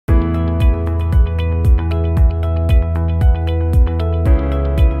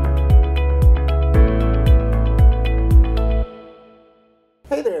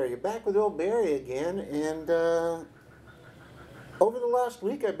with old Barry again, and over the last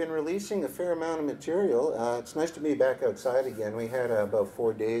week I've been releasing a fair amount of material. It's nice to be back outside again. We had about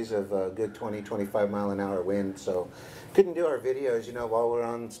 4 days of good 20-25 mile an hour wind, so couldn't do our videos, you know, while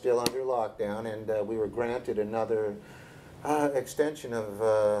we're still under lockdown, and we were granted another extension of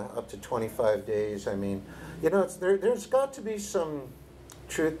up to 25 days. I mean, you know, there's got to be some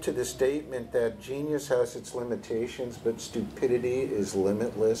truth to the statement that genius has its limitations, but stupidity is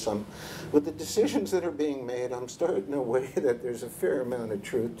limitless. With the decisions that are being made, I'm starting to weigh that there's a fair amount of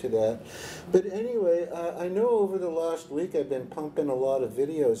truth to that. But anyway, I know over the last week I've been pumping a lot of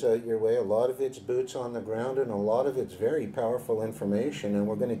videos out your way. A lot of it's boots on the ground, and a lot of it's very powerful information, and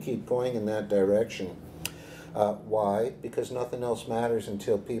we're going to keep going in that direction. Why? Because nothing else matters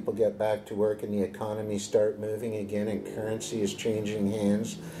until people get back to work and the economy start moving again and currency is changing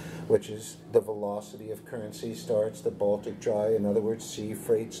hands, which is the velocity of currency starts, the Baltic dry, in other words, sea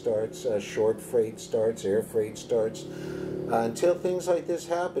freight starts, short freight starts, air freight starts. Until things like this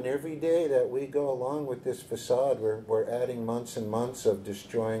happen, every day that we go along with this facade, we're adding months and months of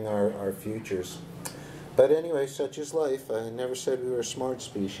destroying our futures. But anyway, such is life. I never said we were a smart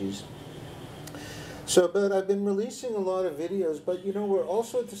species. So, but I've been releasing a lot of videos, but you know, we're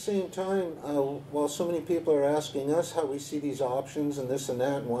also at the same time, while so many people are asking us how we see these options and this and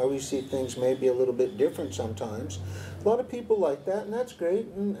that, and why we see things maybe a little bit different sometimes, a lot of people like that, and that's great,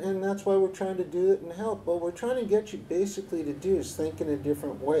 and that's why we're trying to do it and help. What we're trying to get you basically to do is think in a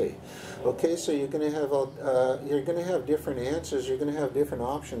different way. Okay, so you're going to have different answers, you're going to have different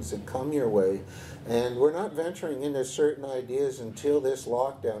options that come your way, and we're not venturing into certain ideas until this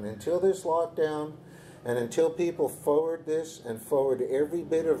lockdown. And until people forward this and forward every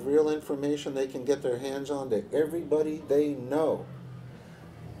bit of real information they can get their hands on to everybody they know,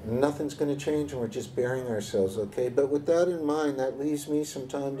 nothing's going to change, and we're just burying ourselves, okay? But with that in mind, that leaves me some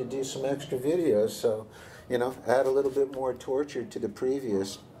time to do some extra videos, so, you know, add a little bit more torture to the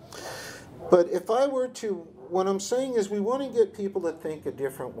previous. But if I were to, what I'm saying is we want to get people to think a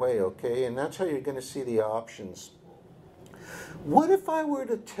different way, okay? And that's how you're going to see the options. What if I were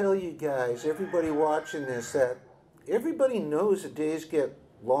to tell you guys, everybody watching this, that everybody knows the days get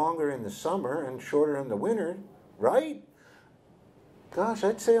longer in the summer and shorter in the winter, right? Gosh,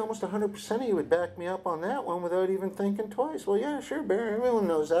 I'd say almost 100% of you would back me up on that one without even thinking twice. Well, yeah, sure, Barry, everyone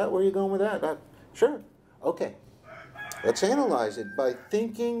knows that. Where are you going with that? Sure. Okay. Let's analyze it by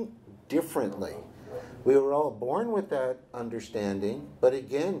thinking differently. We were all born with that understanding, but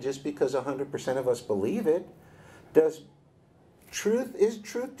again, just because 100% of us believe it, is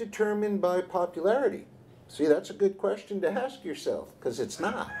truth determined by popularity? See, that's a good question to ask yourself, because it's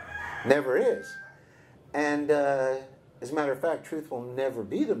not. Never is. And as a matter of fact, truth will never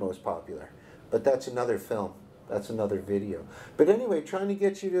be the most popular. But that's another film. That's another video. But anyway, trying to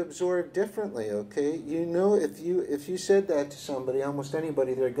get you to absorb differently, okay? You know, if you said that to somebody, almost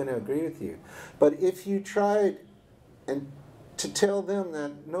anybody, they're going to agree with you. But if you tried to tell them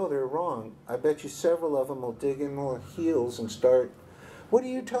that, no, they're wrong, I bet you several of them will dig in their heels and start, what are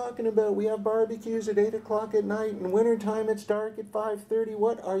you talking about? We have barbecues at 8 o'clock at night. In wintertime, it's dark at 5:30.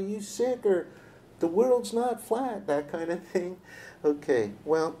 What? Are you sick? Or the world's not flat, that kind of thing. Okay,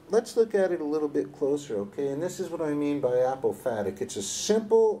 well, let's look at it a little bit closer, okay? And this is what I mean by apophatic. It's a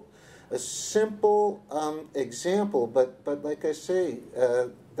simple example, but like I say,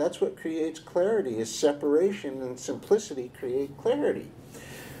 that's what creates clarity, is separation, and simplicity create clarity.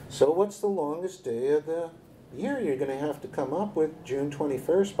 So what's the longest day of the year? You're going to have to come up with June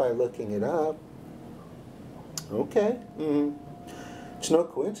 21st by looking it up. Okay. It's no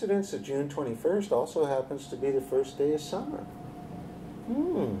coincidence that June 21st also happens to be the first day of summer.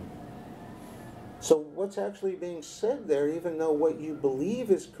 So what's actually being said there, even though what you believe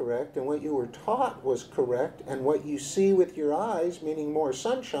is correct and what you were taught was correct and what you see with your eyes, meaning more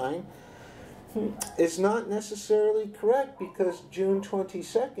sunshine, is not necessarily correct, because June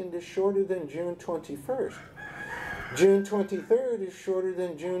 22nd is shorter than June 21st. June 23rd is shorter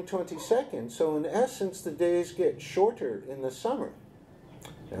than June 22nd. So in essence, the days get shorter in the summer.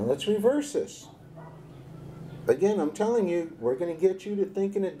 Now let's reverse this. Again, I'm telling you, we're going to get you to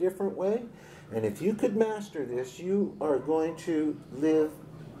think in a different way. And if you could master this, you are going to live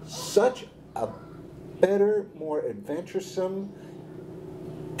such a better, more adventuresome,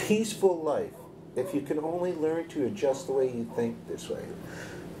 peaceful life. If you can only learn to adjust the way you think this way.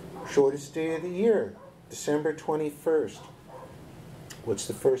 Shortest day of the year, December 21st. What's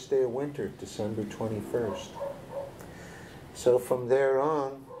the first day of winter? December 21st. So from there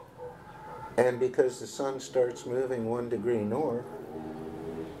on, and because the sun starts moving 1 degree north,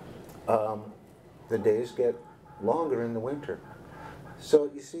 the days get longer in the winter. So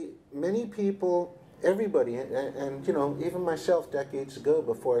you see, many people, everybody, and you know, even myself decades ago,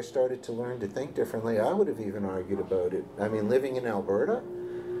 before I started to learn to think differently, I would have even argued about it. I mean, living in Alberta,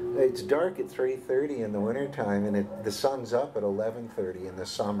 it's dark at 3:30 in the wintertime, and the sun's up at 11:30 in the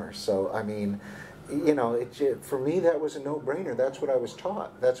summer. So, I mean, you know, for me, that was a no-brainer. That's what I was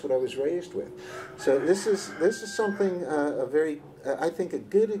taught. That's what I was raised with. So this is something, a very, I think, a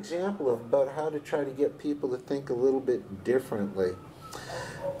good example of about how to try to get people to think a little bit differently.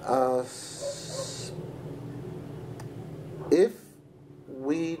 If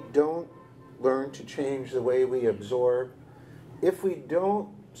we don't learn to change the way we absorb, if we don't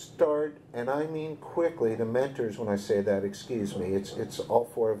start, and I mean quickly, the mentors, when I say that, excuse me, it's all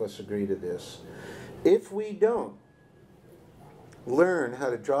four of us agree to this. If we don't learn how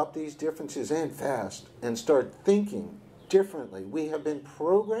to drop these differences in fast and start thinking differently, we have been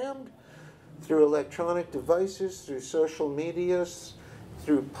programmed through electronic devices, through social medias,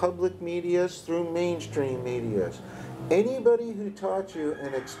 through public medias, through mainstream medias. Anybody who taught you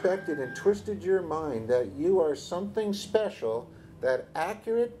and expected and twisted your mind that you are something special, that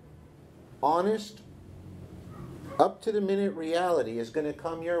accurate, honest, up-to-the-minute reality is going to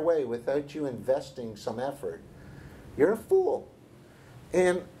come your way without you investing some effort, you're a fool.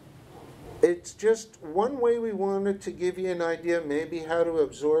 And it's just one way we wanted to give you an idea maybe how to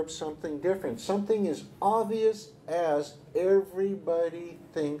absorb something different. Something as obvious as everybody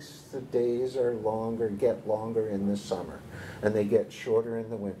thinks the days are longer, get longer in the summer, and they get shorter in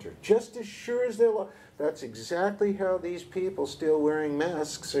the winter. Just as sure as they're that's exactly how these people still wearing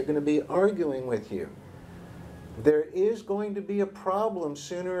masks are going to be arguing with you. There is going to be a problem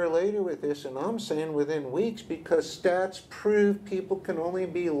sooner or later with this, and I'm saying within weeks, because stats prove people can only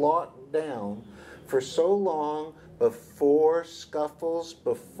be locked down for so long before scuffles,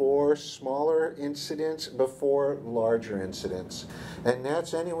 before smaller incidents, before larger incidents. And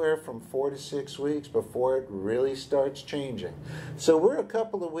that's anywhere from 4 to 6 weeks before it really starts changing. So we're a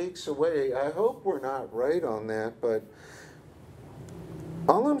couple of weeks away. I hope we're not right on that, but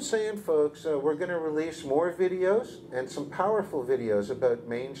all I'm saying, folks, we're going to release more videos, and some powerful videos about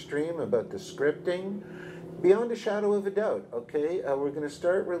mainstream, about the scripting, beyond a shadow of a doubt, okay? We're going to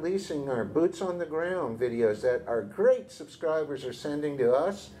start releasing our boots on the ground videos that our great subscribers are sending to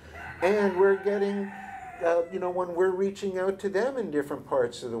us, and we're getting, you know, when we're reaching out to them in different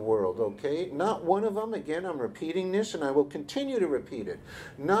parts of the world, okay? Not one of them, again, I'm repeating this, and I will continue to repeat it.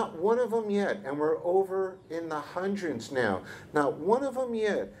 Not one of them yet, and we're over in the hundreds now. Not one of them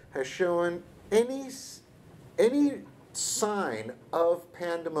yet has shown any sign of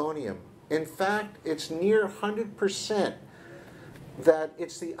pandemonium. In fact, it's near 100% that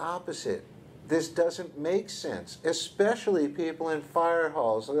it's the opposite. This doesn't make sense, especially people in fire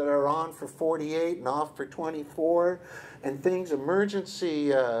halls that are on for 48 and off for 24, and things,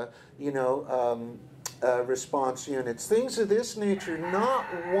 emergency, response units, things of this nature. Not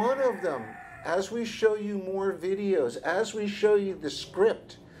one of them, as we show you more videos, as we show you the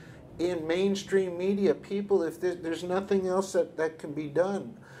script in mainstream media, people, if there's nothing else that can be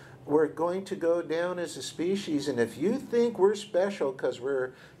done, we're going to go down as a species. And if you think we're special because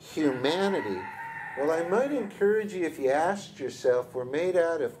we're humanity, well, I might encourage you, if you asked yourself, we're made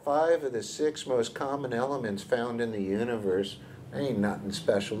out of 5 of the 6 most common elements found in the universe. There ain't nothing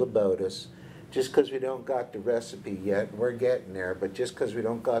special about us. Just because we don't got the recipe yet, we're getting there, but just because we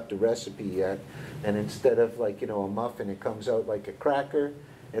don't got the recipe yet, and instead of, like, you know, a muffin, it comes out like a cracker,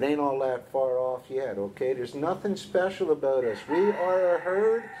 it ain't all that far off yet, okay? There's nothing special about us. We are a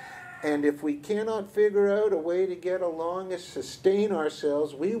herd, and if we cannot figure out a way to get along and sustain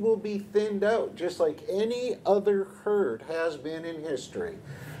ourselves, we will be thinned out, just like any other herd has been in history.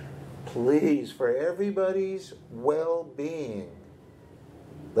 Please, for everybody's well-being,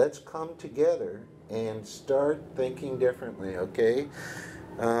 let's come together and start thinking differently, okay?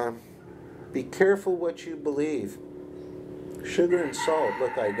 Be careful what you believe. Sugar and salt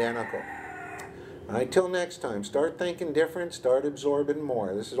look identical. All right, till next time, start thinking different, start absorbing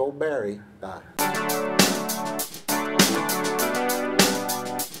more. This is old Barry. Bye.